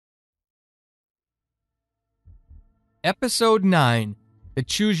Episode 9, the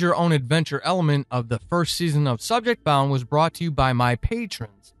Choose Your Own Adventure element of the first season of Subject Bound was brought to you by my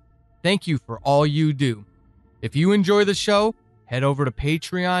patrons. Thank you for all you do. If you enjoy the show, head over to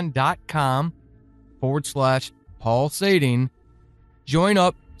patreon.com/Paul Sading. Join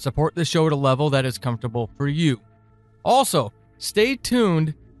up, support the show at a level that is comfortable for you. Also, stay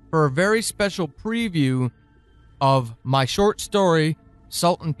tuned for a very special preview of my short story,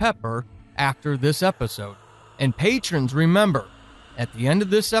 Salt and Pepper, after this episode. And patrons, remember, at the end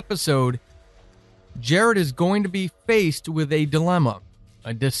of this episode, Jared is going to be faced with a dilemma,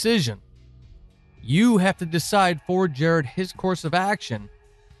 a decision. You have to decide for Jared his course of action.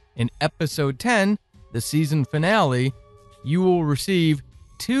 In episode 10, the season finale, you will receive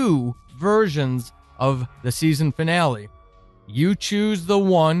 2 versions of the season finale. You choose the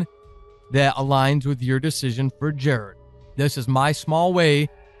one that aligns with your decision for Jared. This is my small way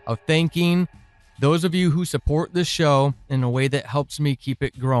of thanking those of you who support this show in a way that helps me keep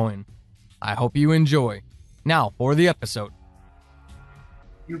it growing. I hope you enjoy. Now, for the episode.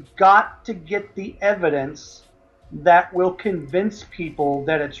 You've got to get the evidence that will convince people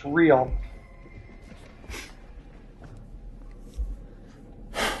that it's real.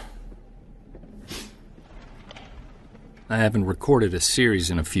 I haven't recorded a series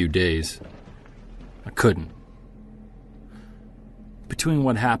in a few days. I couldn't. Between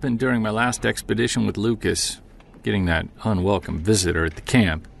what happened during my last expedition with Lucas, getting that unwelcome visitor at the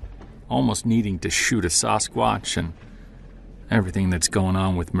camp, almost needing to shoot a Sasquatch, and everything that's going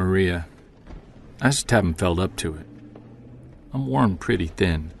on with Maria, I just haven't felt up to it. I'm worn pretty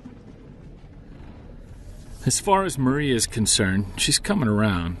thin. As far as Maria is concerned, she's coming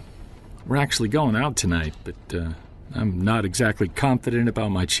around. We're actually going out tonight, but I'm not exactly confident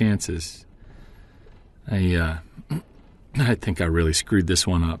about my chances. I think I really screwed this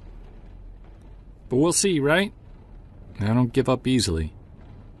one up. But we'll see, right? I don't give up easily.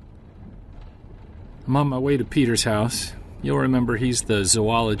 I'm on my way to Peter's house. You'll remember he's the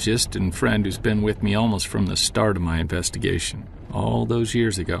zoologist and friend who's been with me almost from the start of my investigation, all those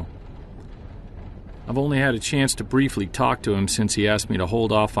years ago. I've only had a chance to briefly talk to him since he asked me to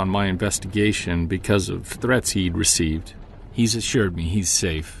hold off on my investigation because of threats he'd received. He's assured me he's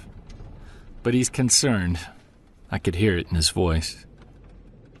safe. But he's concerned. I could hear it in his voice.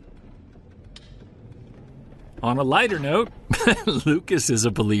 On a lighter note, Lucas is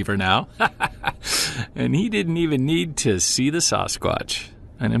a believer now. And he didn't even need to see the Sasquatch.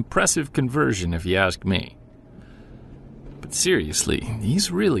 An impressive conversion, if you ask me. But seriously, he's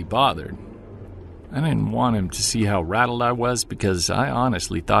really bothered. I didn't want him to see how rattled I was because I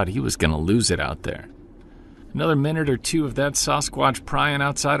honestly thought he was going to lose it out there. Another minute or two of that Sasquatch prying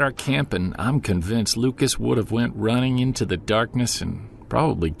outside our camp, and I'm convinced Lucas would have went running into the darkness and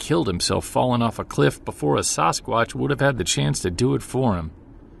probably killed himself falling off a cliff before a Sasquatch would have had the chance to do it for him.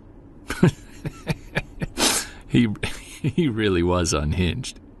 He really was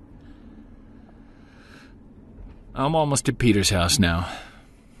unhinged. I'm almost at Peter's house now.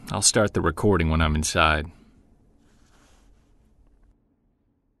 I'll start the recording when I'm inside.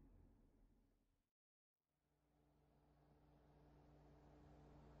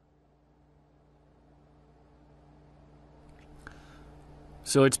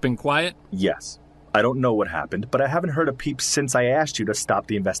 So it's been quiet? Yes. I don't know what happened, but I haven't heard a peep since I asked you to stop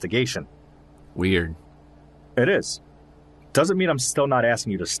the investigation. Weird. It is. Doesn't mean I'm still not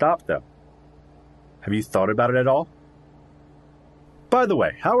asking you to stop, though. Have you thought about it at all? By the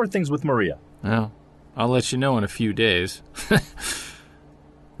way, how are things with Maria? Well, I'll let you know in a few days.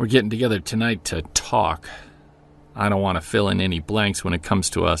 We're getting together tonight to talk. I don't want to fill in any blanks when it comes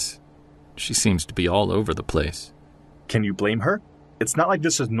to us. She seems to be all over the place. Can you blame her? It's not like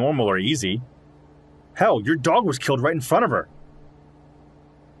this is normal or easy. Hell, your dog was killed right in front of her.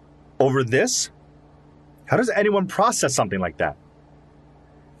 Over this? How does anyone process something like that?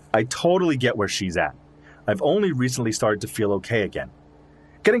 I totally get where she's at. I've only recently started to feel okay again.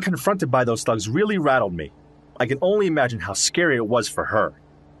 Getting confronted by those thugs really rattled me. I can only imagine how scary it was for her.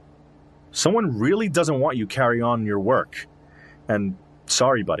 Someone really doesn't want you carry on your work. And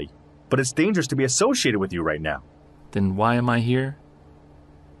sorry, buddy, but it's dangerous to be associated with you right now. Then why am I here?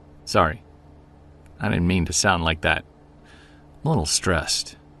 Sorry. I didn't mean to sound like that. I'm a little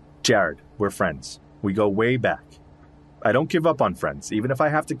stressed. Jared, we're friends. We go way back. I don't give up on friends, even if I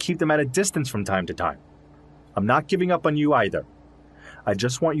have to keep them at a distance from time to time. I'm not giving up on you either. I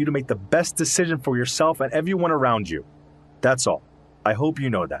just want you to make the best decision for yourself and everyone around you. That's all. I hope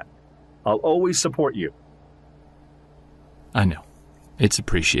you know that. I'll always support you. I know. It's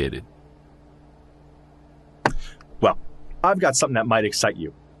appreciated. Well, I've got something that might excite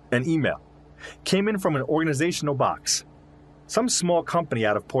you. An email. Came in from an organizational box. Some small company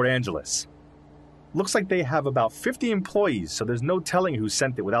out of Port Angeles. Looks like they have about 50 employees, so there's no telling who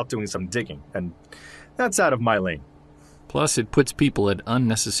sent it without doing some digging, and that's out of my lane. Plus, it puts people at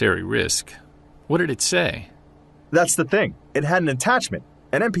unnecessary risk. What did it say? That's the thing. It had an attachment,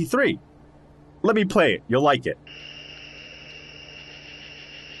 an MP3. Let me play it. You'll like it.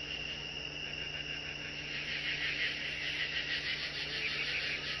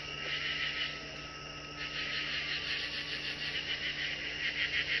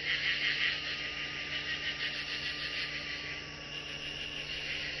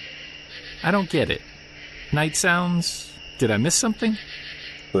 I don't get it. Night sounds? Did I miss something?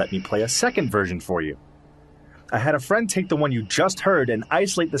 Let me play a second version for you. I had a friend take the one you just heard and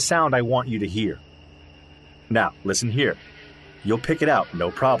isolate the sound I want you to hear. Now, listen here. You'll pick it out,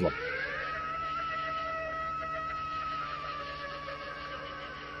 no problem.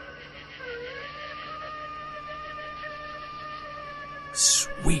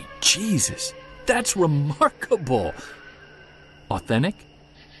 Sweet Jesus, that's remarkable. Authentic?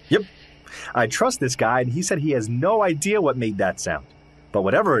 Yep. I trust this guy, and he said he has no idea what made that sound. But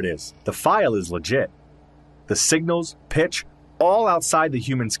whatever it is, the file is legit. The signals, pitch, all outside the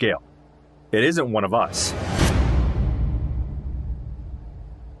human scale. It isn't one of us.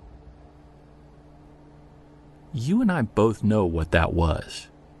 You and I both know what that was.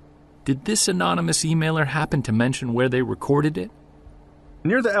 Did this anonymous emailer happen to mention where they recorded it?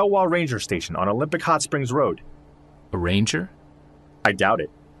 Near the Elwha Ranger Station on Olympic Hot Springs Road. A ranger? I doubt it.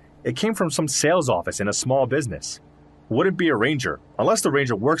 It came from some sales office in a small business. Wouldn't be a ranger, unless the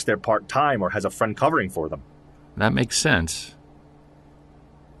ranger works there part-time or has a friend covering for them. That makes sense.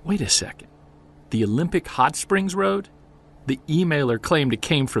 Wait a second. The Olympic Hot Springs Road? The emailer claimed it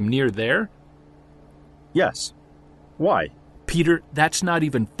came from near there? Yes. Why? Peter, that's not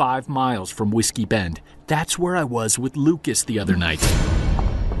even 5 miles from Whiskey Bend. That's where I was with Lucas the other night.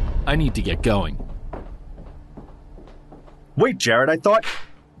 I need to get going. Wait, Jared, I thought...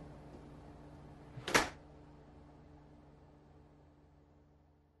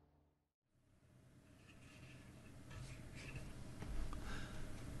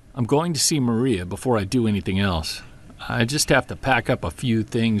 I'm going to see Maria before I do anything else. I just have to pack up a few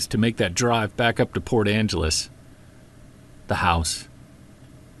things to make that drive back up to Port Angeles. The house.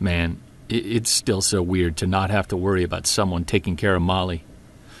 Man, it's still so weird to not have to worry about someone taking care of Molly.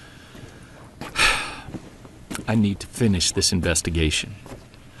 I need to finish this investigation.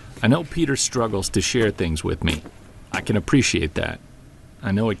 I know Peter struggles to share things with me. I can appreciate that.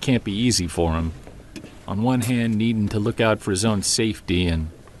 I know it can't be easy for him. On one hand, needing to look out for his own safety, and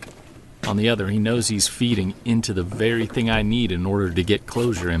on the other, he knows he's feeding into the very thing I need in order to get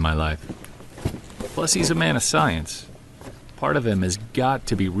closure in my life. Plus, he's a man of science. Part of him has got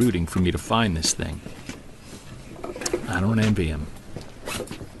to be rooting for me to find this thing. I don't envy him.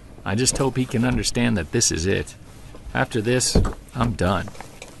 I just hope he can understand that this is it. After this, I'm done.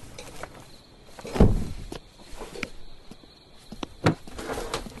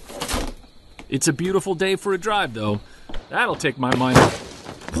 It's a beautiful day for a drive, though. That'll take my mind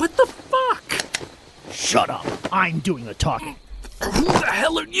off. What the fuck? Shut up. I'm doing the talking. Who the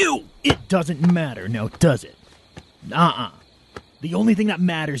hell are you? It doesn't matter now, does it? The only thing that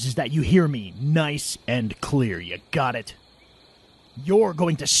matters is that you hear me nice and clear. You got it? You're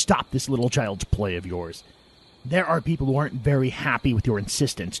going to stop this little child's play of yours. There are people who aren't very happy with your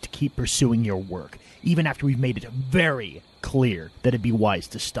insistence to keep pursuing your work, even after we've made it very clear that it'd be wise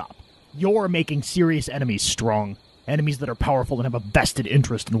to stop. You're making serious enemies strong, enemies that are powerful and have a vested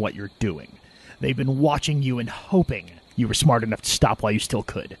interest in what you're doing. They've been watching you and hoping you were smart enough to stop while you still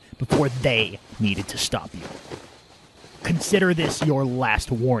could, before they needed to stop you. Consider this your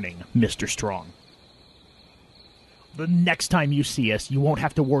last warning, Mr. Strong. The next time you see us, you won't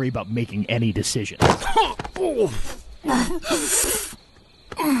have to worry about making any decisions.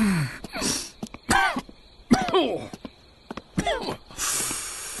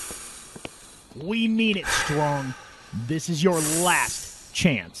 We mean it, Strong. This is your last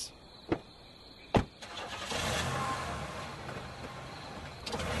chance.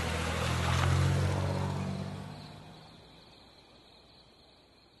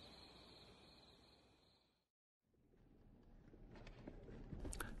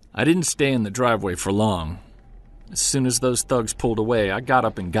 I didn't stay in the driveway for long. As soon as those thugs pulled away, I got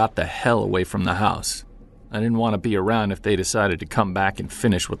up and got the hell away from the house. I didn't want to be around if they decided to come back and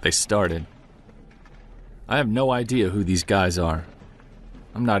finish what they started. I have no idea who these guys are.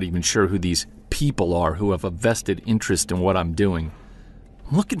 I'm not even sure who these people are who have a vested interest in what I'm doing.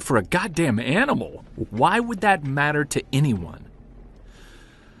 I'm looking for a goddamn animal. Why would that matter to anyone?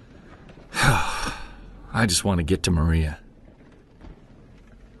 I just want to get to Maria.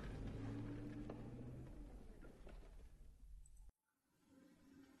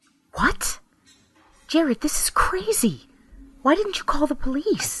 What? Jared, this is crazy. Why didn't you call the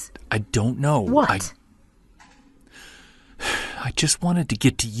police? I don't know. What? I just wanted to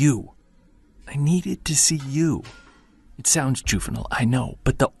get to you. I needed to see you. It sounds juvenile, I know,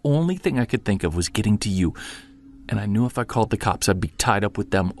 but the only thing I could think of was getting to you. And I knew if I called the cops, I'd be tied up with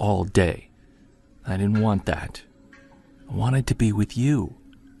them all day. I didn't want that. I wanted to be with you.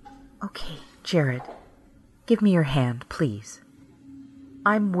 Okay, Jared, give me your hand, please.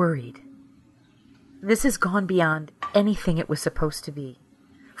 I'm worried. This has gone beyond anything it was supposed to be.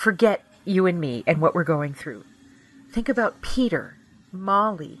 Forget you and me and what we're going through. Think about Peter,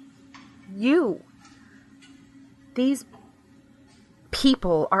 Molly, you. These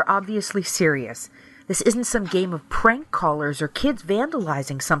people are obviously serious. This isn't some game of prank callers or kids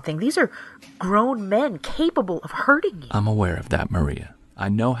vandalizing something. These are grown men capable of hurting you. I'm aware of that, Maria. I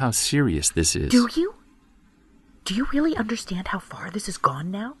know how serious this is. Do you? Do you really understand how far this has gone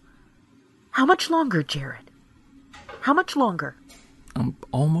now? How much longer, Jared? How much longer? I'm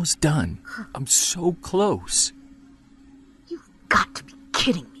almost done. I'm so close. You've got to be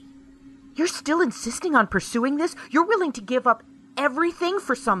kidding me. You're still insisting on pursuing this? You're willing to give up everything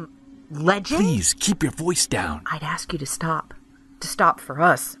for some legend? Please, keep your voice down. I'd ask you to stop. To stop for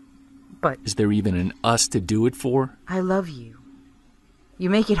us. But is there even an us to do it for? I love you. You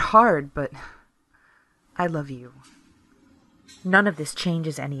make it hard, but I love you. None of this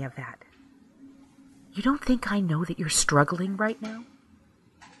changes any of that. You don't think I know that you're struggling right now?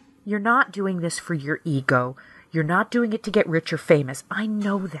 You're not doing this for your ego. You're not doing it to get rich or famous. I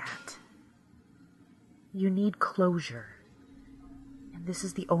know that. You need closure. And this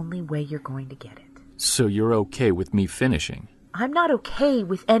is the only way you're going to get it. So you're okay with me finishing? I'm not okay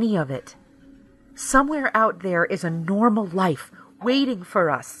with any of it. Somewhere out there is a normal life waiting for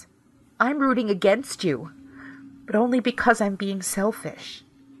us. I'm rooting against you, but only because I'm being selfish.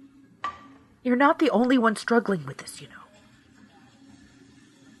 You're not the only one struggling with this, you know.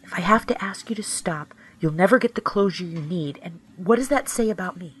 If I have to ask you to stop, you'll never get the closure you need, and what does that say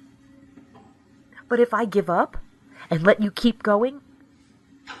about me? But if I give up and let you keep going,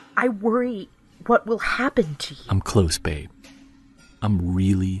 I worry what will happen to you. I'm close, babe. I'm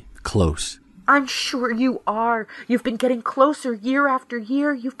really close. I'm sure you are. You've been getting closer year after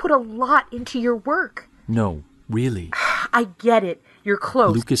year. You've put a lot into your work. No, really. I get it. You're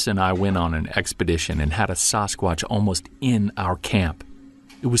close. Lucas and I went on an expedition and had a Sasquatch almost in our camp.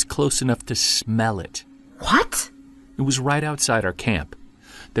 It was close enough to smell it. What? It was right outside our camp.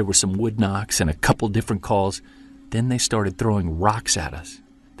 There were some wood knocks and a couple different calls. Then they started throwing rocks at us.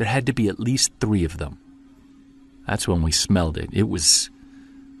 There had to be at least 3 of them. That's when we smelled it. It was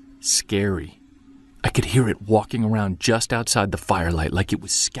scary. I could hear it walking around just outside the firelight like it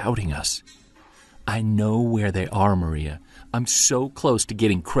was scouting us. I know where they are, Maria. I'm so close to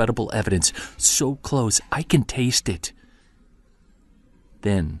getting credible evidence. So close, I can taste it.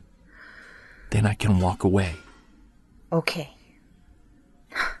 Then I can walk away. Okay.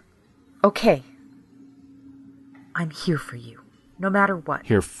 Okay. I'm here for you, no matter what.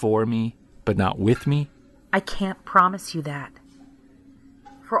 Here for me, but not with me? I can't promise you that.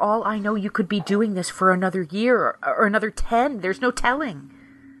 For all I know, you could be doing this for another year or another 10. There's no telling.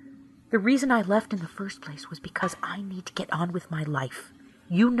 The reason I left in the first place was because I need to get on with my life.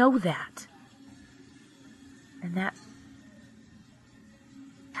 You know that. And that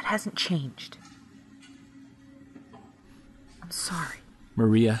hasn't changed. I'm sorry.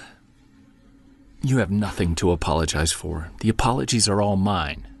 Maria, you have nothing to apologize for. The apologies are all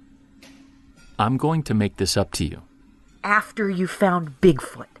mine. I'm going to make this up to you. After you found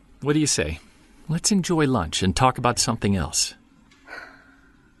Bigfoot. What do you say? Let's enjoy lunch and talk about something else.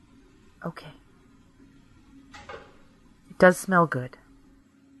 Okay. It does smell good.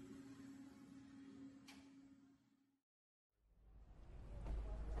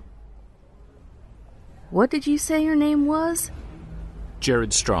 What did you say your name was?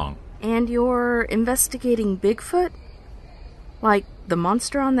 Jared Strong. And you're investigating Bigfoot? Like the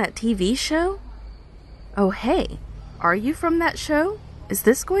monster on that TV show? Oh, hey, are you from that show? Is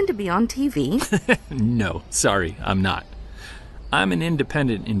this going to be on TV? No, sorry, I'm not. I'm an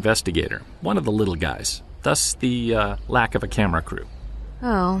independent investigator, one of the little guys, thus the lack of a camera crew.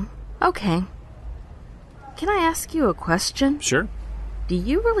 Oh, okay. Can I ask you a question? Sure. Do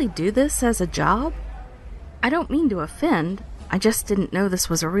you really do this as a job? I don't mean to offend. I just didn't know this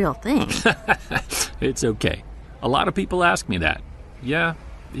was a real thing. It's okay. A lot of people ask me that. Yeah,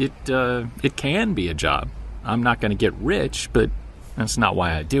 it can be a job. I'm not going to get rich, but that's not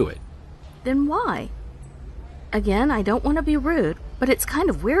why I do it. Then why? Again, I don't want to be rude, but it's kind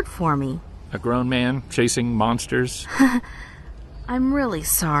of weird for me. A grown man chasing monsters? I'm really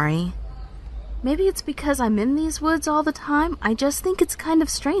sorry. Maybe it's because I'm in these woods all the time. I just think it's kind of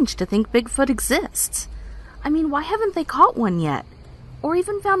strange to think Bigfoot exists. I mean, why haven't they caught one yet? Or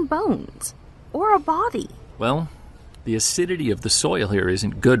even found bones? Or a body? Well, the acidity of the soil here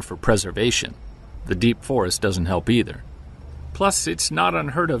isn't good for preservation. The deep forest doesn't help either. Plus, it's not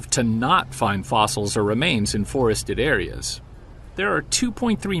unheard of to not find fossils or remains in forested areas. There are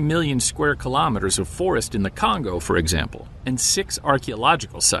 2.3 million square kilometers of forest in the Congo, for example, and 6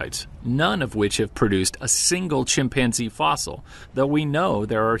 archaeological sites, none of which have produced a single chimpanzee fossil, though we know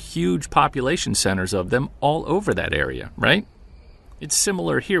there are huge population centers of them all over that area, right? It's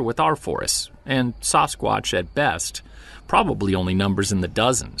similar here with our forests, and Sasquatch at best probably only numbers in the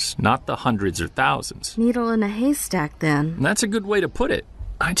dozens, not the hundreds or thousands. Needle in a haystack, then. And that's a good way to put it.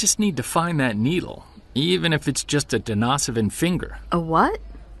 I just need to find that needle. Even if it's just a Denisovan finger. A what?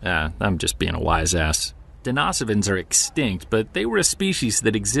 I'm just being a wise ass. Denisovans are extinct, but they were a species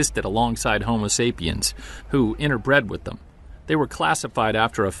that existed alongside Homo sapiens, who interbred with them. They were classified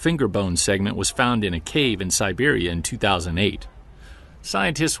after a finger bone segment was found in a cave in Siberia in 2008.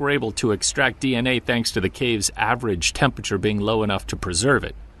 Scientists were able to extract DNA thanks to the cave's average temperature being low enough to preserve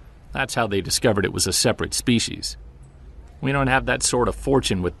it. That's how they discovered it was a separate species. We don't have that sort of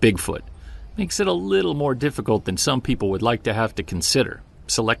fortune with Bigfoot. Makes it a little more difficult than some people would like to have to consider.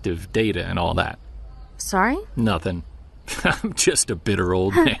 Selective data and all that. Sorry? Nothing. I'm just a bitter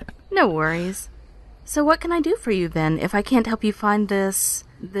old man. No worries. So what can I do for you then if I can't help you find this...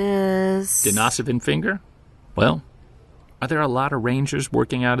 Denisovan finger? Well, are there a lot of rangers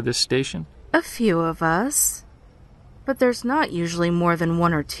working out of this station? A few of us. But there's not usually more than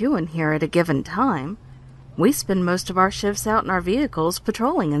 1 or 2 in here at a given time. We spend most of our shifts out in our vehicles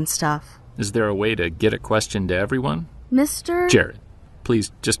patrolling and stuff. Is there a way to get a question to everyone? Mr. Jared.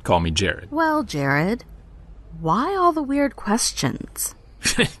 Please just call me Jared. Well, Jared, why all the weird questions?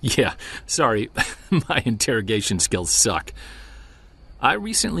 Yeah, sorry. My interrogation skills suck. I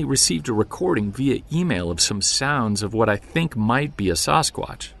recently received a recording via email of some sounds of what I think might be a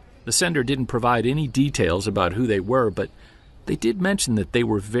Sasquatch. The sender didn't provide any details about who they were, but they did mention that they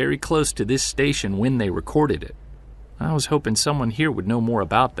were very close to this station when they recorded it. I was hoping someone here would know more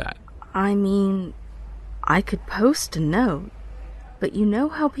about that. I mean, I could post a note, but you know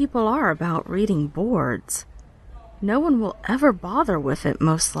how people are about reading boards. No one will ever bother with it,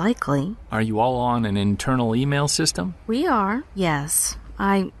 most likely. Are you all on an internal email system? We are, yes.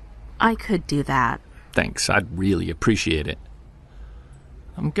 I could do that. Thanks, I'd really appreciate it.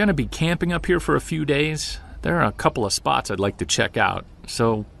 I'm gonna be camping up here for a few days. There are a couple of spots I'd like to check out,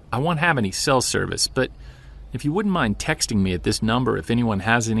 so I won't have any cell service, but if you wouldn't mind texting me at this number if anyone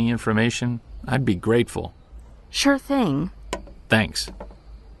has any information, I'd be grateful. Sure thing. Thanks.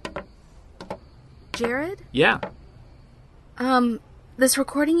 Jared? Yeah? This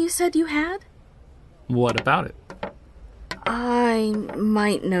recording you said you had? What about it? I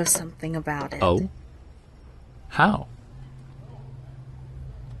might know something about it. Oh? How?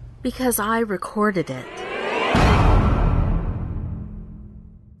 Because I recorded it.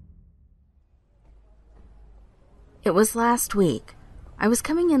 It was last week. I was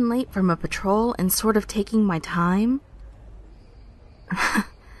coming in late from a patrol and sort of taking my time.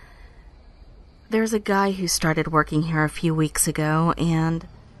 There's a guy who started working here a few weeks ago, and...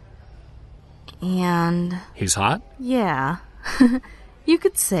 He's hot? Yeah. You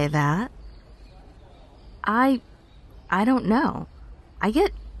could say that. I don't know. I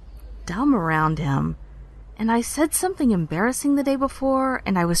get dumb around him. And I said something embarrassing the day before,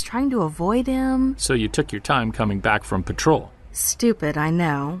 and I was trying to avoid him. So you took your time coming back from patrol? Stupid, I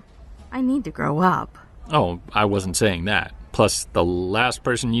know. I need to grow up. Oh, I wasn't saying that. Plus, the last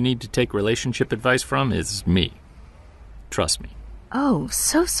person you need to take relationship advice from is me. Trust me. Oh,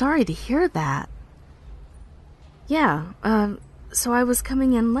 so sorry to hear that. Yeah, so I was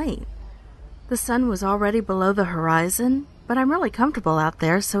coming in late. The sun was already below the horizon, but I'm really comfortable out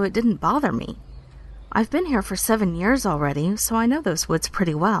there, so it didn't bother me. I've been here for 7 years already, so I know those woods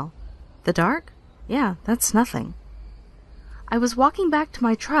pretty well. The dark? Yeah, that's nothing. I was walking back to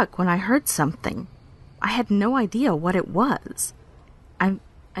my truck when I heard something. I had no idea what it was. I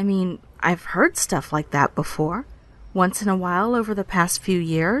mean, I've heard stuff like that before, once in a while over the past few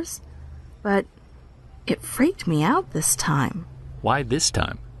years, but it freaked me out this time. Why this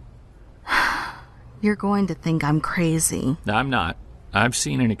time? You're going to think I'm crazy. I'm not. I've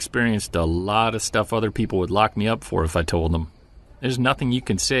seen and experienced a lot of stuff other people would lock me up for if I told them. There's nothing you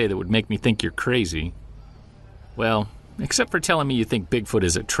can say that would make me think you're crazy. Well, Except for telling me you think Bigfoot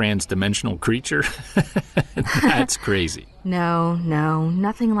is a trans-dimensional creature. That's crazy. No,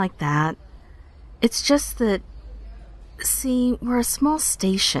 nothing like that. It's just that, see, we're a small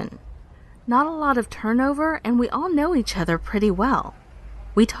station. Not a lot of turnover, and we all know each other pretty well.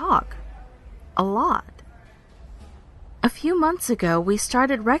 We talk. A lot. A few months ago, we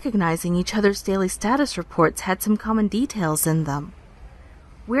started recognizing each other's daily status reports had some common details in them.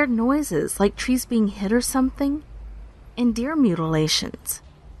 Weird noises, like trees being hit or something. And deer mutilations.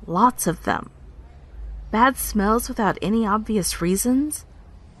 Lots of them. Bad smells without any obvious reasons.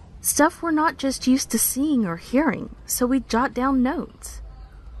 Stuff we're not just used to seeing or hearing, so we jot down notes.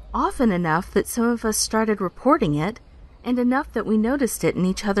 Often enough that some of us started reporting it, and enough that we noticed it in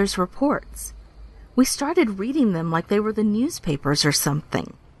each other's reports. We started reading them like they were the newspapers or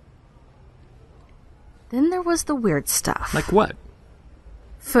something. Then there was the weird stuff. Like what?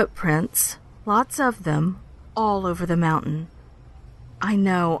 Footprints. Lots of them. All over the mountain. I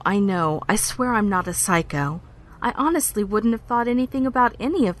know. I swear I'm not a psycho. I honestly wouldn't have thought anything about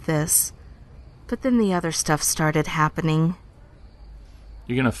any of this. But then the other stuff started happening.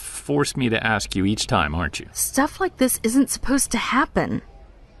 You're gonna force me to ask you each time, aren't you? Stuff like this isn't supposed to happen.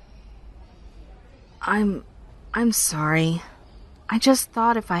 I'm sorry. I just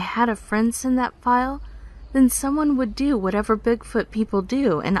thought if I had a friend send that file, then someone would do whatever Bigfoot people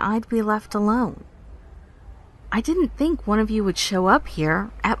do and I'd be left alone. I didn't think one of you would show up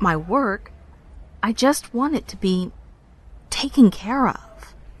here, at my work. I just want it to be taken care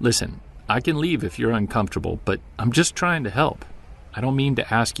of. Listen, I can leave if you're uncomfortable, but I'm just trying to help. I don't mean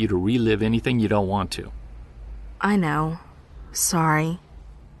to ask you to relive anything you don't want to. I know. Sorry.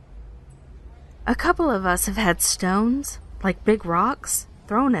 A couple of us have had stones, like big rocks,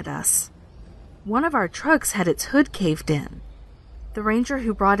 thrown at us. One of our trucks had its hood caved in. The ranger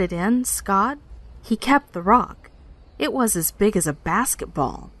who brought it in, Scott, he kept the rock. It was as big as a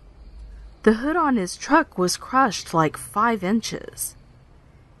basketball. The hood on his truck was crushed like 5 inches.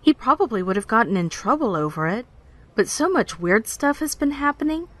 He probably would have gotten in trouble over it, but so much weird stuff has been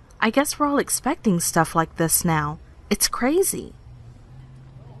happening, I guess we're all expecting stuff like this now. It's crazy.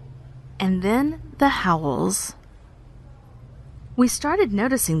 And then the howls. We started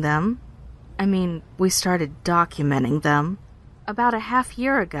noticing them. We started documenting them about a half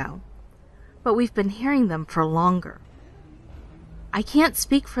year ago. But we've been hearing them for longer. I can't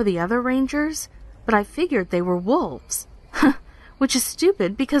speak for the other rangers, but I figured they were wolves. Which is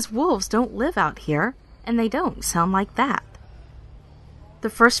stupid because wolves don't live out here, and they don't sound like that. The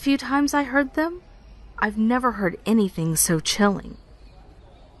first few times I heard them, I've never heard anything so chilling.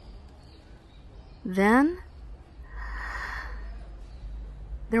 Then,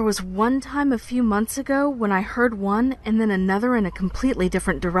 there was one time a few months ago when I heard one and then another in a completely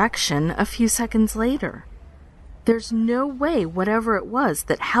different direction a few seconds later. There's no way whatever it was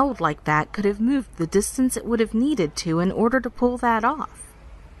that howled like that could have moved the distance it would have needed to in order to pull that off.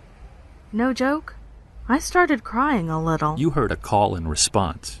 No joke, I started crying a little. You heard a call and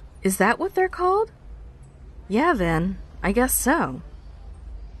response. Is that what they're called? Yeah then, I guess so.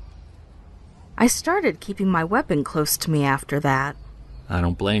 I started keeping my weapon close to me after that. I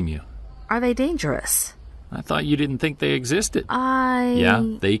don't blame you. Are they dangerous? I thought you didn't think they existed. Yeah,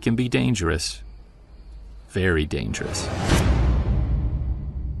 they can be dangerous. Very dangerous.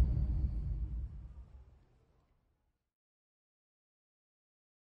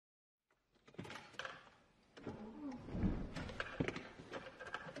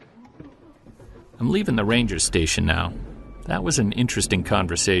 I'm leaving the ranger station now. That was an interesting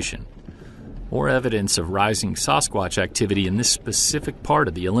conversation. More evidence of rising Sasquatch activity in this specific part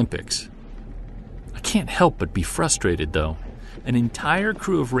of the Olympics. I can't help but be frustrated, though. An entire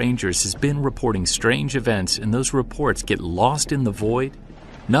crew of rangers has been reporting strange events, and those reports get lost in the void.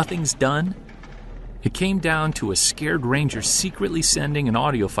 Nothing's done. It came down to a scared ranger secretly sending an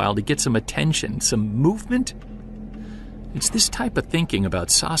audio file to get some attention, some movement. It's this type of thinking about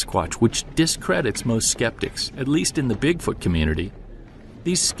Sasquatch which discredits most skeptics, at least in the Bigfoot community.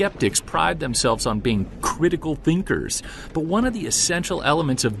 These skeptics pride themselves on being critical thinkers, but one of the essential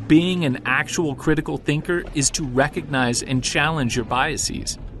elements of being an actual critical thinker is to recognize and challenge your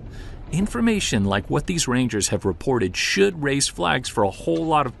biases. Information like what these rangers have reported should raise flags for a whole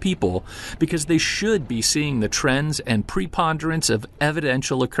lot of people because they should be seeing the trends and preponderance of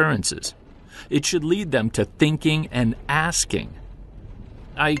evidential occurrences. It should lead them to thinking and asking.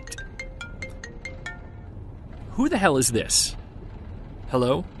 Who the hell is this?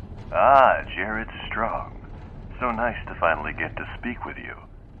 Hello? Jared Strong. So nice to finally get to speak with you.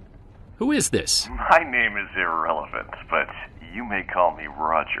 Who is this? My name is irrelevant, but you may call me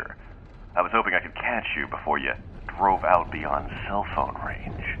Roger. I was hoping I could catch you before you drove out beyond cell phone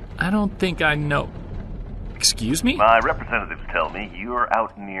range. I don't think I know. Excuse me? My representatives tell me you're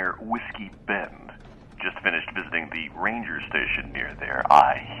out near Whiskey Bend. Just finished visiting the ranger station near there,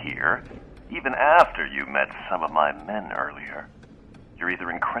 I hear. Even after you met some of my men earlier. You're either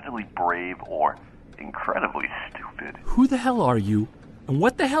incredibly brave or incredibly stupid. Who the hell are you? And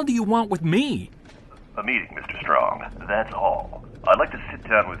what the hell do you want with me? A meeting, Mr. Strong. That's all. I'd like to sit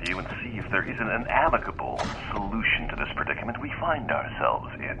down with you and see if there isn't an amicable solution to this predicament we find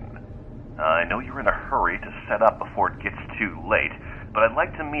ourselves in. I know you're in a hurry to set up before it gets too late, but I'd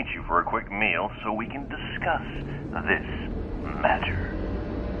like to meet you for a quick meal so we can discuss this matter.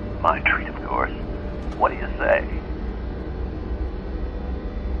 My treat, of course. What do you say?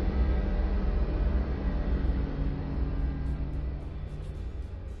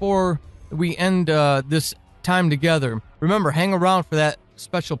 Before we end this time together, remember, hang around for that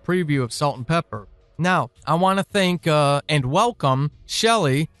special preview of Salt and Pepper. Now, I want to thank and welcome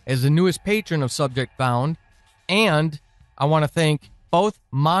Shelly as the newest patron of Subject Found, and I want to thank both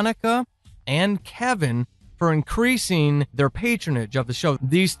Monica and Kevin for increasing their patronage of the show.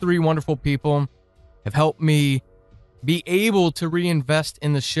 These three wonderful people have helped me be able to reinvest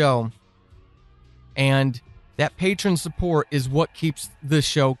in the show, and that patron support is what keeps the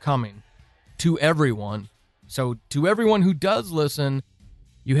show coming to everyone. So to everyone who does listen,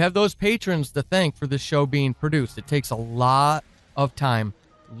 you have those patrons to thank for this show being produced. It takes a lot of time,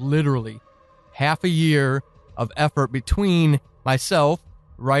 literally half a year of effort between myself,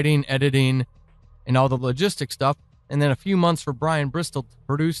 writing, editing, and all the logistic stuff, and then a few months for Brian Bristol to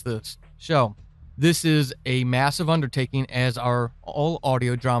produce this show. This is a massive undertaking, as are all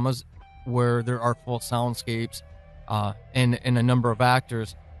audio dramas where there are full soundscapes and a number of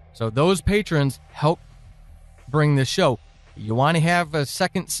actors. So those patrons help bring this show. You want to have a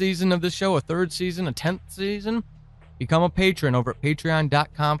second season of the show, a third season, a 10th season? Become a patron over at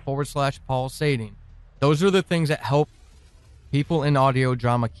patreon.com/Paul Sading. Those are the things that help people in audio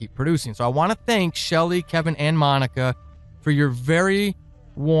drama keep producing. So I want to thank Shelly, Kevin, and Monica for your very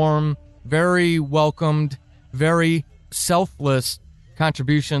warm, very welcomed, very selfless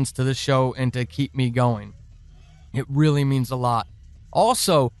contributions to the show and to keep me going. It really means a lot.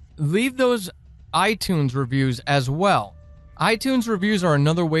 Also, leave those iTunes reviews as well. iTunes reviews are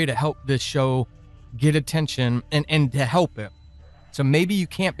another way to help this show get attention and to help it. So maybe you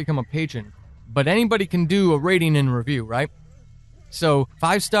can't become a patron, but anybody can do a rating and review, right? So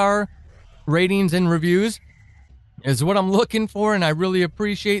 5-star ratings and reviews is what I'm looking for, and I really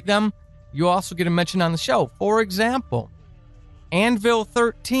appreciate them. You also get a mention on the show. For example, Anvil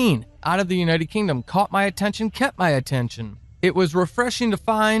 13 out of the United Kingdom caught my attention, kept my attention. It was refreshing to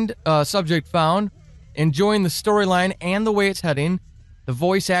find Subject Found, enjoying the storyline and the way it's heading. The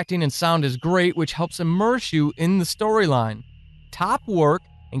voice acting and sound is great, which helps immerse you in the storyline. Top work,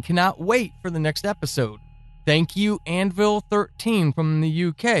 and cannot wait for the next episode. Thank you, Anvil 13 from the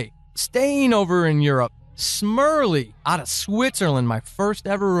UK. Staying over in Europe, Smirli out of Switzerland, my first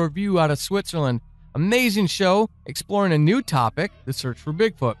ever review out of Switzerland. Amazing show, exploring a new topic, the search for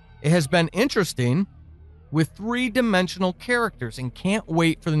Bigfoot. It has been interesting with 3-dimensional characters, and can't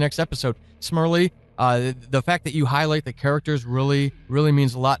wait for the next episode. Smirli, the fact that you highlight the characters really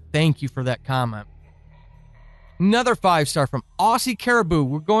means a lot. Thank you for that comment. Another 5-star from AussieCaribou.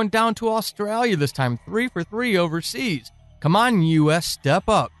 We're going down to Australia this time. 3 for 3 overseas. Come on, US, step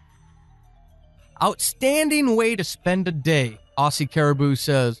up. Outstanding way to spend a day, AussieCaribou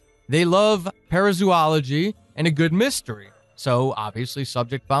says. They love parazoology and a good mystery. So, obviously,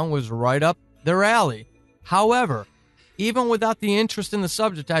 Subject Found was right up their alley. However, even without the interest in the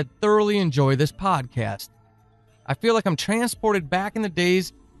subject, I thoroughly enjoy this podcast. I feel like I'm transported back in the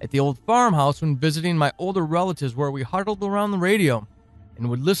days at the old farmhouse when visiting my older relatives, where we huddled around the radio and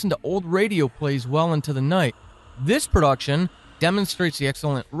would listen to old radio plays well into the night. This production demonstrates the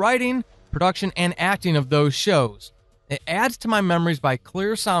excellent writing, production, and acting of those shows. It adds to my memories by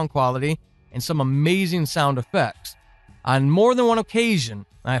clear sound quality and some amazing sound effects. On more than one occasion,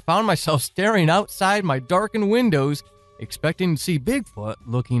 I found myself staring outside my darkened windows, expecting to see Bigfoot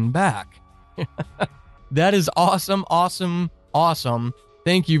looking back. That is awesome, awesome, awesome.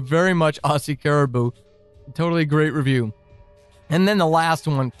 Thank you very much, AussieCaribou. Totally great review. And then the last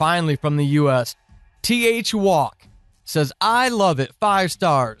one, finally from the U.S. Thwalk says, I love it, 5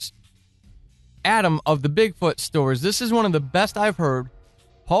 stars. Adam of the Bigfoot Stories, this is one of the best I've heard.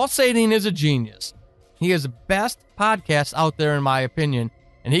 Paul Sading is a genius. He is the best podcast out there in my opinion,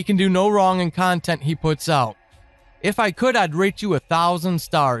 and he can do no wrong in content he puts out. If I could, I'd rate you 1,000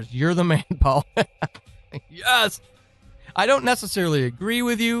 stars. You're the man, Paul. Yes. I don't necessarily agree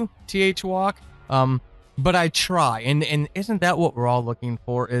with you, Thwalk, but I try. And isn't that what we're all looking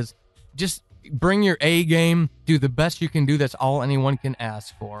for, is just bring your A game, do the best you can do. That's all anyone can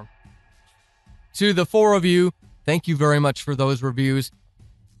ask for. To the 4 of you, thank you very much for those reviews.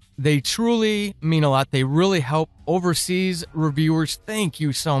 They truly mean a lot. They really help overseas reviewers. Thank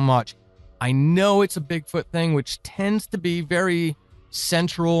you so much. I know it's a Bigfoot thing, which tends to be very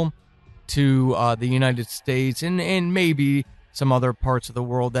central to the United States and maybe some other parts of the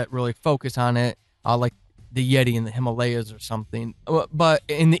world that really focus on it, like the Yeti in the Himalayas or something. But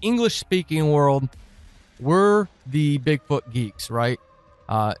in the English-speaking world, we're the Bigfoot geeks, right?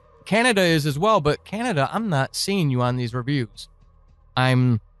 Canada is as well, but Canada, I'm not seeing you on these reviews.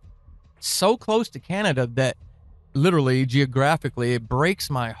 I'm so close to Canada that literally, geographically, it breaks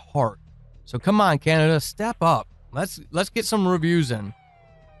my heart. So come on, Canada, step up. Let's get some reviews in.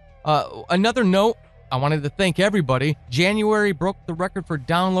 Another note, I wanted to thank everybody. January broke the record for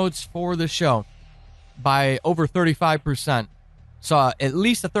downloads for the show by over 35%. Saw at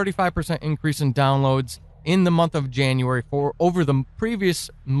least a 35% increase in downloads in the month of January for over the previous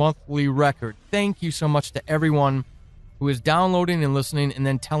monthly record. Thank you so much to everyone who is downloading and listening and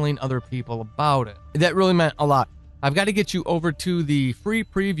then telling other people about it. That really meant a lot. I've got to get you over to the free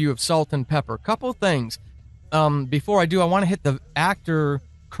preview of Salt and Pepper. Couple things. Before I do, I want to hit the actor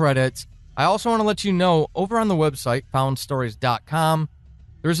credits. I also want to let you know, over on the website, foundstories.com,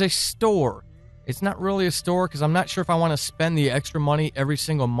 there's a store. It's not really a store because I'm not sure if I want to spend the extra money every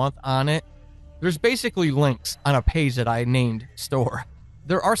single month on it. There's basically links on a page that I named store.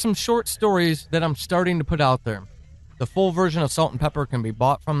 There are some short stories that I'm starting to put out there. The full version of Salt and Pepper can be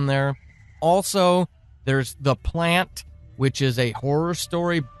bought from there. Also, there's The Plant, which is a horror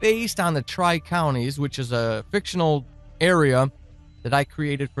story based on the Tri-Counties, which is a fictional area that I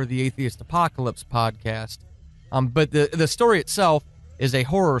created for the Atheist Apocalypse podcast. But the story itself is a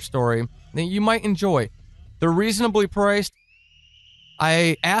horror story that you might enjoy. They're reasonably priced.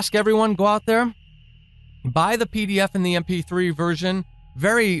 I ask everyone, go out there, buy the PDF and the MP3 version.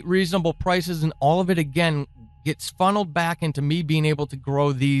 Very reasonable prices, and all of it, again, gets funneled back into me being able to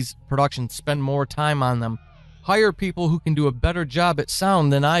grow these productions, spend more time on them, hire people who can do a better job at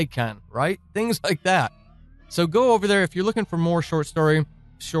sound than I can, right? Things like that. So go over there if you're looking for more short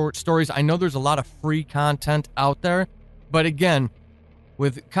stories. I know there's a lot of free content out there, but again,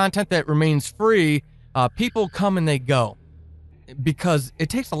 with content that remains free, people come and they go because it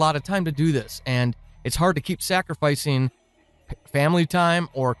takes a lot of time to do this, and it's hard to keep sacrificing family time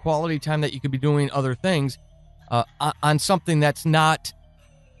or quality time that you could be doing other things on something that's not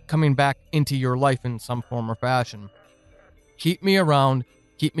coming back into your life in some form or fashion. Keep me around.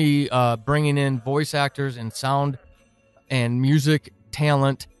 Keep me bringing in voice actors and sound and music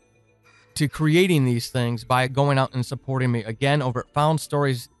talent to creating these things by going out and supporting me. Again, over at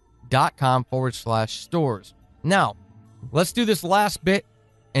foundstories.com/stores. Now, let's do this last bit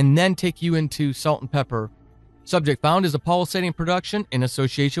and then take you into Salt and Pepper. Subject Found is a pulsating production in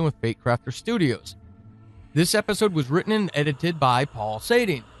association with Fatecrafter Studios. This episode was written and edited by Paul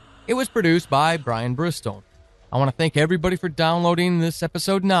Sading. It was produced by Brian Bristol. I want to thank everybody for downloading this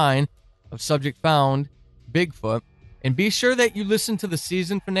episode 9 of Subject Found, Bigfoot, and be sure that you listen to the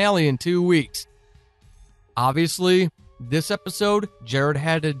season finale in 2 weeks. Obviously, this episode, Jared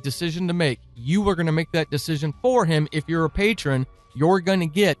had a decision to make. You were going to make that decision for him. If you're a patron, you're going to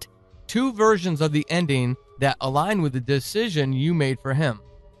get 2 versions of the ending that align with the decision you made for him.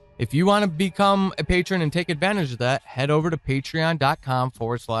 If you want to become a patron and take advantage of that, head over to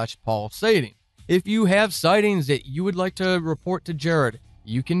patreon.com/Paul Sading. If you have sightings that you would like to report to Jared,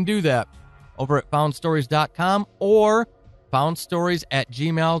 you can do that over at foundstories.com or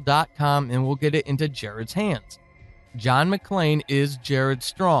foundstories@gmail.com, and we'll get it into Jared's hands. John McClane is Jared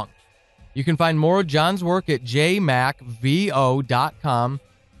Strong. You can find more of John's work at jmacvo.com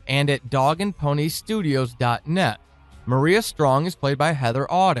and at dogandponystudios.net. Maria Strong is played by Heather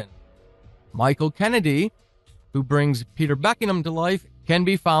Auden. Michael Kennedy, who brings Peter Beckingham to life, can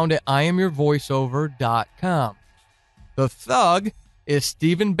be found at IamYourVoiceover.com. The Thug is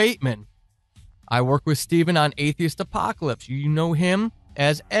Stephen Bateman. I work with Stephen on Atheist Apocalypse. You know him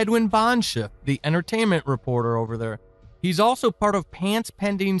as Edwin Bondshift, the entertainment reporter over there. He's also part of Pants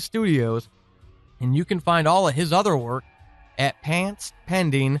Pending Studios, and you can find all of his other work at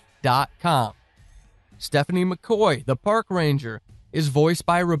pantspending.com. Stephanie McCoy, the park ranger, is voiced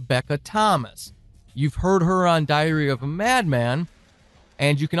by Rebecca Thomas. You've heard her on Diary of a Madman,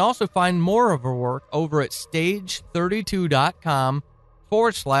 and you can also find more of her work over at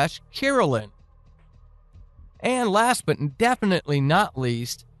stage32.com/Carolyn. And last but definitely not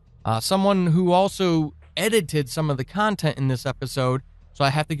least, someone who also edited some of the content in this episode, so so I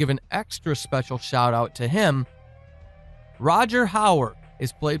have to give an extra special shout out to him. Roger Howard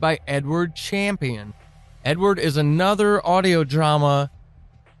is played by Edward Champion. Edward is another audio drama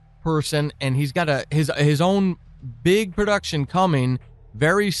person, and he's got his own big production coming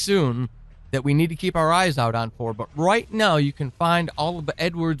very soon that we need to keep our eyes out on for. But right now, you can find all of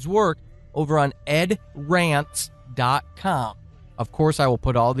Edward's work over on edrantz.com. Of course, I will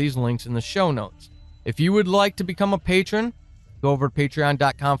put all these links in the show notes. If you would like to become a patron, go over to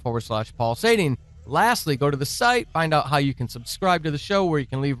patreon.com/Paul Sading. Lastly, go to the site, find out how you can subscribe to the show, where you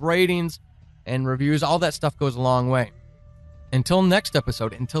can leave ratings and reviews. All that stuff goes a long way. Until next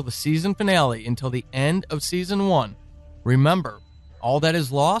episode, until the season finale, until the end of season 1, remember, all that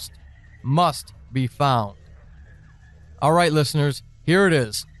is lost must be found. All right, listeners, here it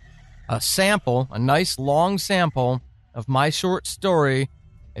is. A sample, a nice long sample of my short story.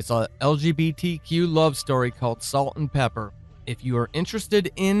 It's a LGBTQ love story called Salt and Pepper. If you are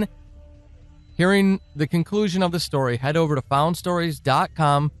interested in hearing the conclusion of the story, head over to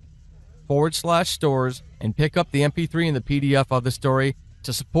foundstories.com/stores and pick up the MP3 and the PDF of the story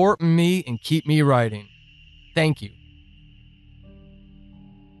to support me and keep me writing. Thank you.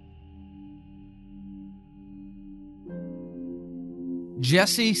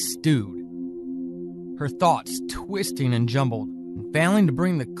 Jessie stewed, her thoughts twisting and jumbled, and failing to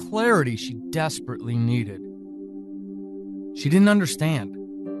bring the clarity she desperately needed. She didn't understand.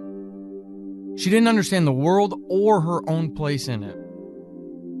 She didn't understand the world or her own place in it.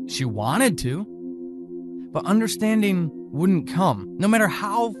 She wanted to, but understanding wouldn't come, no matter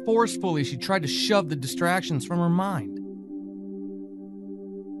how forcefully she tried to shove the distractions from her mind.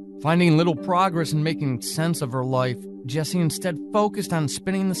 Finding little progress in making sense of her life, Jessie instead focused on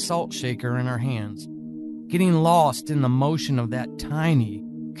spinning the salt shaker in her hands, getting lost in the motion of that tiny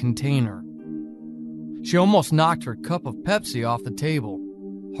container. She almost knocked her cup of Pepsi off the table,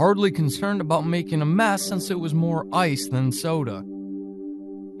 hardly concerned about making a mess since it was more ice than soda.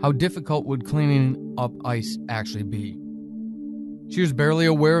 How difficult would cleaning up ice actually be? She was barely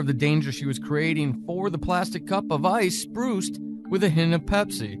aware of the danger she was creating, for the plastic cup of ice spruced with a hint of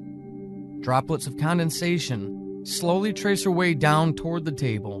Pepsi. Droplets of condensation slowly trace her way down toward the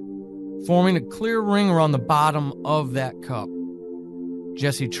table, forming a clear ring around the bottom of that cup.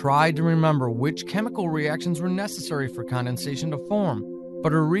 Jessie tried to remember which chemical reactions were necessary for condensation to form,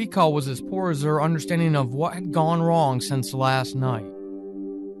 but her recall was as poor as her understanding of what had gone wrong since last night.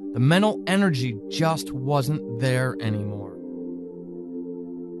 The mental energy just wasn't there anymore.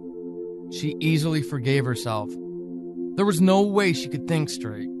 She easily forgave herself. There was no way she could think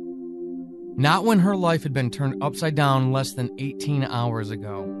straight. Not when her life had been turned upside down less than 18 hours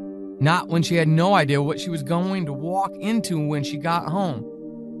ago. Not when she had no idea what she was going to walk into when she got home,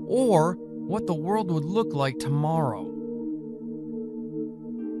 or what the world would look like tomorrow.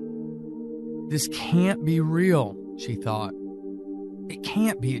 This can't be real, she thought. It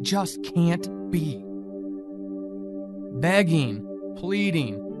can't be. It just can't be. Begging,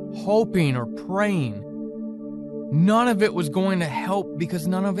 pleading, hoping, or praying. None of it was going to help because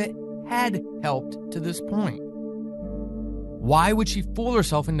none of it had helped to this point. Why would she fool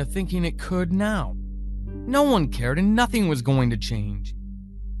herself into thinking it could now? No one cared and nothing was going to change.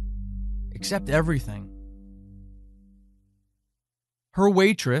 Except everything. Her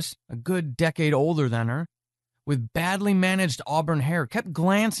waitress, a good decade older than her, with badly managed auburn hair, kept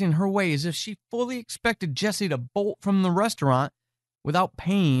glancing her way as if she fully expected Jessie to bolt from the restaurant without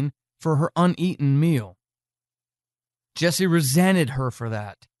paying for her uneaten meal. Jessie resented her for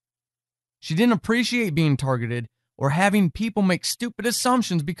that. She didn't appreciate being targeted or having people make stupid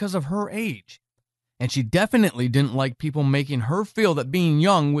assumptions because of her age. And she definitely didn't like people making her feel that being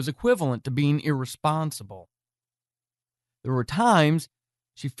young was equivalent to being irresponsible. There were times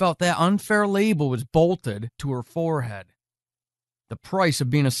she felt that unfair label was bolted to her forehead. The price of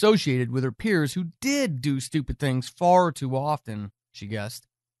being associated with her peers who did do stupid things far too often, she guessed.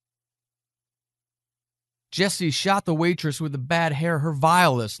 Jessie shot the waitress with the bad hair her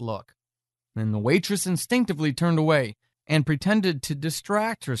vilest look, and the waitress instinctively turned away and pretended to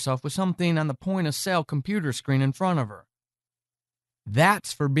distract herself with something on the point-of-sale computer screen in front of her.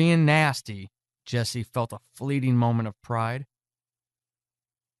 That's for being nasty, Jessie felt a fleeting moment of pride.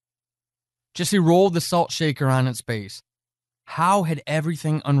 Jessie rolled the salt shaker on its base. How had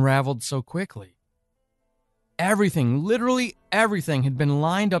everything unraveled so quickly? Everything, literally everything, had been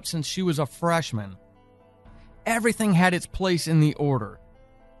lined up since she was a freshman. Everything had its place in the order.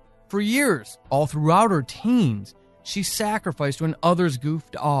 For years, all throughout her teens, she sacrificed when others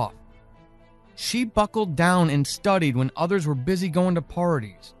goofed off. She buckled down and studied when others were busy going to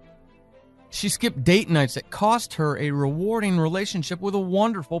parties. She skipped date nights that cost her a rewarding relationship with a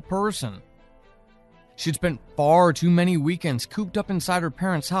wonderful person. She'd spent far too many weekends cooped up inside her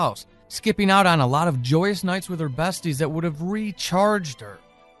parents' house, skipping out on a lot of joyous nights with her besties that would have recharged her.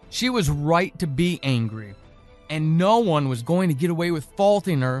 She was right to be angry, and no one was going to get away with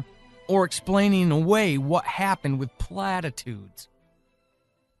faulting her or explaining away what happened with platitudes.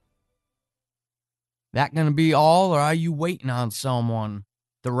 That gonna be all, or are you waiting on someone?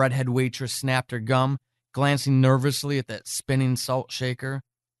 The redhead waitress snapped her gum, glancing nervously at that spinning salt shaker.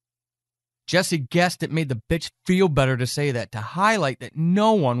 Jessie guessed it made the bitch feel better to say that, to highlight that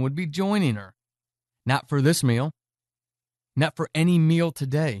no one would be joining her. Not for this meal. Not for any meal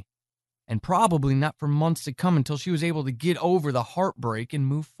today. And probably not for months to come until she was able to get over the heartbreak and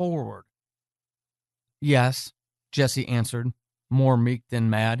move forward. Yes, Jessie answered, more meek than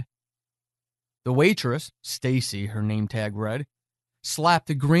mad. The waitress, Stacy, her name tag read, slapped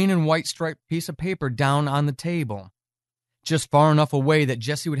the green and white striped piece of paper down on the table, just far enough away that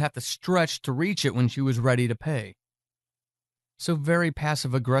Jessie would have to stretch to reach it when she was ready to pay. So very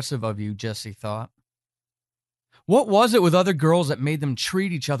passive-aggressive of you, Jessie thought. What was it with other girls that made them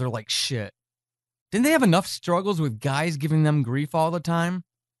treat each other like shit? Didn't they have enough struggles with guys giving them grief all the time?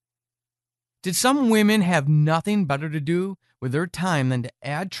 Did some women have nothing better to do with their time than to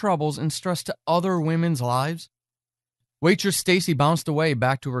add troubles and stress to other women's lives? Waitress Stacy bounced away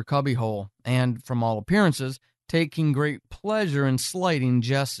back to her cubbyhole and, from all appearances, taking great pleasure in slighting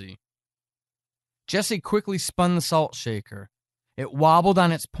Jessie. Jessie quickly spun the salt shaker. It wobbled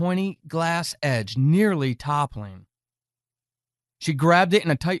on its pointy glass edge, nearly toppling. She grabbed it in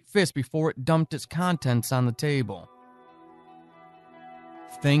a tight fist before it dumped its contents on the table.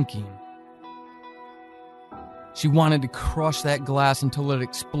 Thinking. She wanted to crush that glass until it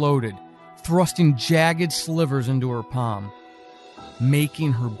exploded, thrusting jagged slivers into her palm,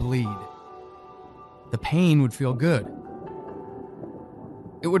 making her bleed. The pain would feel good.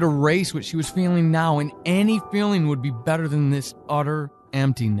 It would erase what she was feeling now, and any feeling would be better than this utter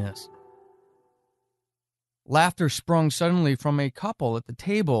emptiness. Laughter sprung suddenly from a couple at the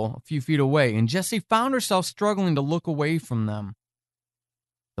table a few feet away, and Jessie found herself struggling to look away from them.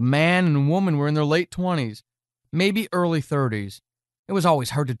 The man and woman were in their late 20s, maybe early 30s. It was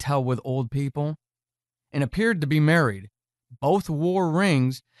always hard to tell with old people, and appeared to be married. Both wore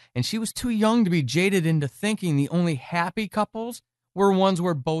rings, and she was too young to be jaded into thinking the only happy couples were ones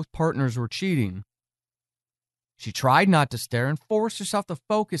where both partners were cheating. She tried not to stare and forced herself to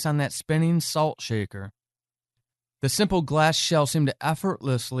focus on that spinning salt shaker. The simple glass shell seemed to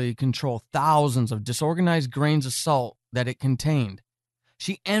effortlessly control thousands of disorganized grains of salt that it contained.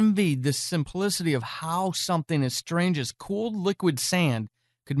 She envied the simplicity of how something as strange as cooled liquid sand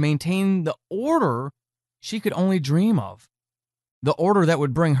could maintain the order she could only dream of. The order that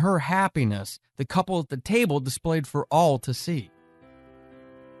would bring her happiness, the couple at the table displayed for all to see.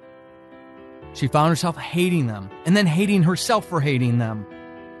 She found herself hating them, and then hating herself for hating them.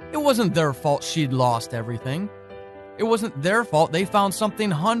 It wasn't their fault she'd lost everything. It wasn't their fault they found something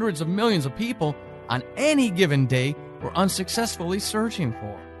hundreds of millions of people on any given day were unsuccessfully searching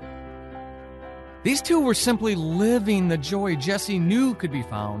for. These two were simply living the joy Jessie knew could be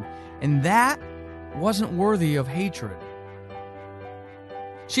found, and that wasn't worthy of hatred.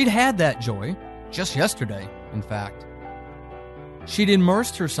 She'd had that joy, just yesterday, in fact. She'd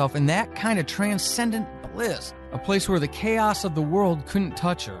immersed herself in that kind of transcendent bliss, a place where the chaos of the world couldn't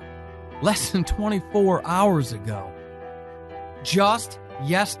touch her, less than 24 hours ago. Just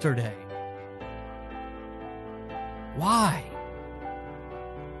yesterday. Why?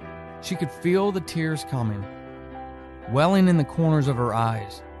 She could feel the tears coming, welling in the corners of her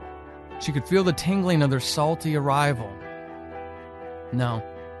eyes. She could feel the tingling of their salty arrival. No,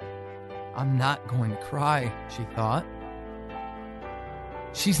 I'm not going to cry, she thought.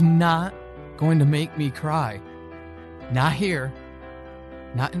 She's not going to make me cry. Not here.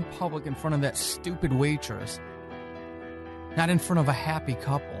 Not in public in front of that stupid waitress. Not in front of a happy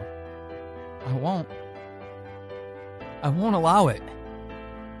couple. I won't allow it.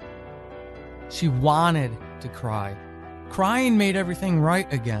 She wanted to cry. Crying made everything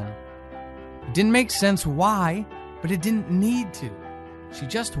right again. It didn't make sense why, but it didn't need to. She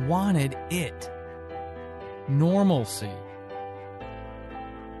just wanted it. Normalcy.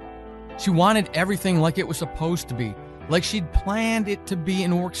 She wanted everything like it was supposed to be, like she'd planned it to be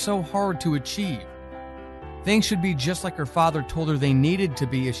and worked so hard to achieve. Things should be just like her father told her they needed to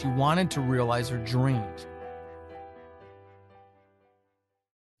be if she wanted to realize her dreams.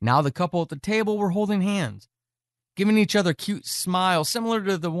 Now the couple at the table were holding hands, giving each other cute smiles similar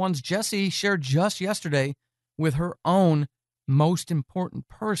to the ones Jessie shared just yesterday with her own most important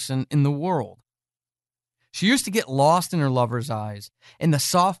person in the world. She used to get lost in her lover's eyes, in the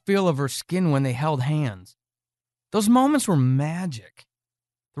soft feel of her skin when they held hands. Those moments were magic.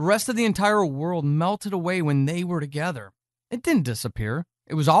 The rest of the entire world melted away when they were together. It didn't disappear.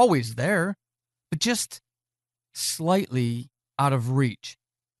 It was always there, but just slightly out of reach.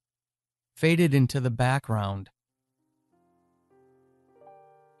 Faded into the background.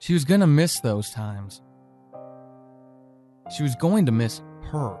 She was going to miss those times. She was going to miss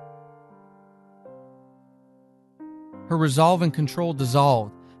her. Her resolve and control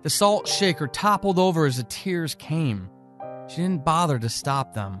dissolved. The salt shaker toppled over as the tears came. She didn't bother to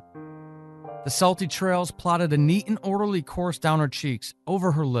stop them. The salty trails plotted a neat and orderly course down her cheeks,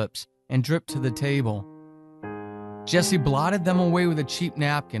 over her lips, and dripped to the table. Jessie blotted them away with a cheap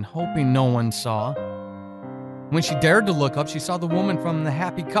napkin, hoping no one saw. When she dared to look up, she saw the woman from the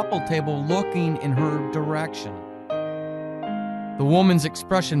happy couple table looking in her direction. The woman's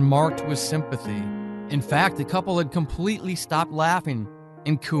expression marked with sympathy. In fact, the couple had completely stopped laughing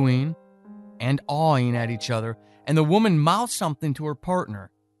and cooing and awing at each other, and the woman mouthed something to her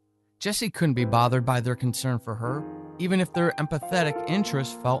partner. Jessie couldn't be bothered by their concern for her, even if their empathetic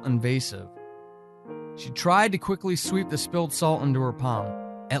interest felt invasive. She tried to quickly sweep the spilled salt into her palm.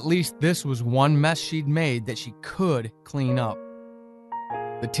 At least this was one mess she'd made that she could clean up.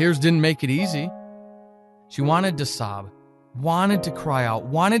 The tears didn't make it easy. She wanted to sob, wanted to cry out,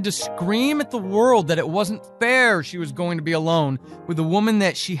 wanted to scream at the world that it wasn't fair she was going to be alone with the woman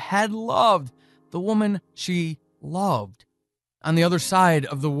that she had loved, the woman she loved, on the other side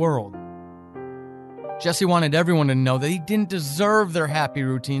of the world. Jessie wanted everyone to know that he didn't deserve their happy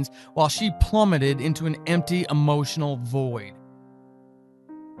routines while she plummeted into an empty emotional void.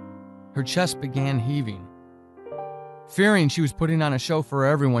 Her chest began heaving. Fearing she was putting on a show for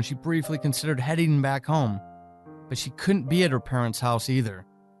everyone, she briefly considered heading back home, but she couldn't be at her parents' house either.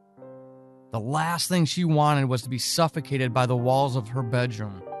 The last thing she wanted was to be suffocated by the walls of her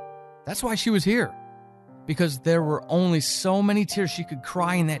bedroom. That's why she was here, because there were only so many tears she could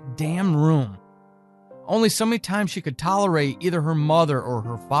cry in that damn room. Only so many times she could tolerate either her mother or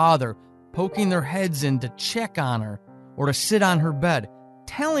her father poking their heads in to check on her or to sit on her bed,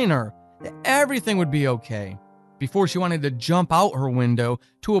 telling her that everything would be okay before she wanted to jump out her window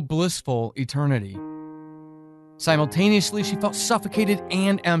to a blissful eternity. Simultaneously, she felt suffocated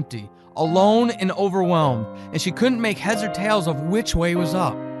and empty, alone and overwhelmed, and she couldn't make heads or tails of which way was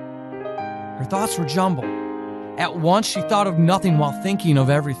up. Her thoughts were jumbled. At once, she thought of nothing while thinking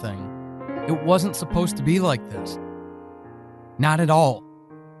of everything. It wasn't supposed to be like this. Not at all.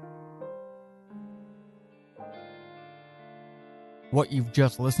 What you've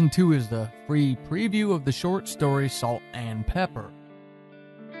just listened to is the free preview of the short story Salt and Pepper.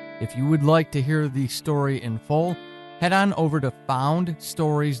 If you would like to hear the story in full, head on over to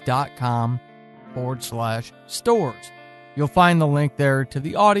foundstories.com/stores. You'll find the link there to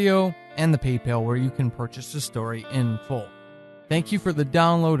the audio and the PayPal where you can purchase the story in full. Thank you for the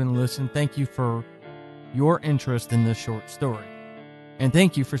download and listen. Thank you for your interest in this short story. And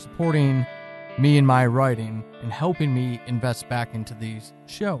thank you for supporting me in my writing and helping me invest back into these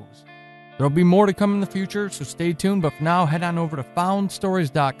shows. There'll be more to come in the future, so stay tuned. But for now, head on over to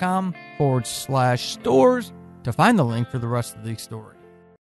foundstories.com/stores to find the link for the rest of these stories.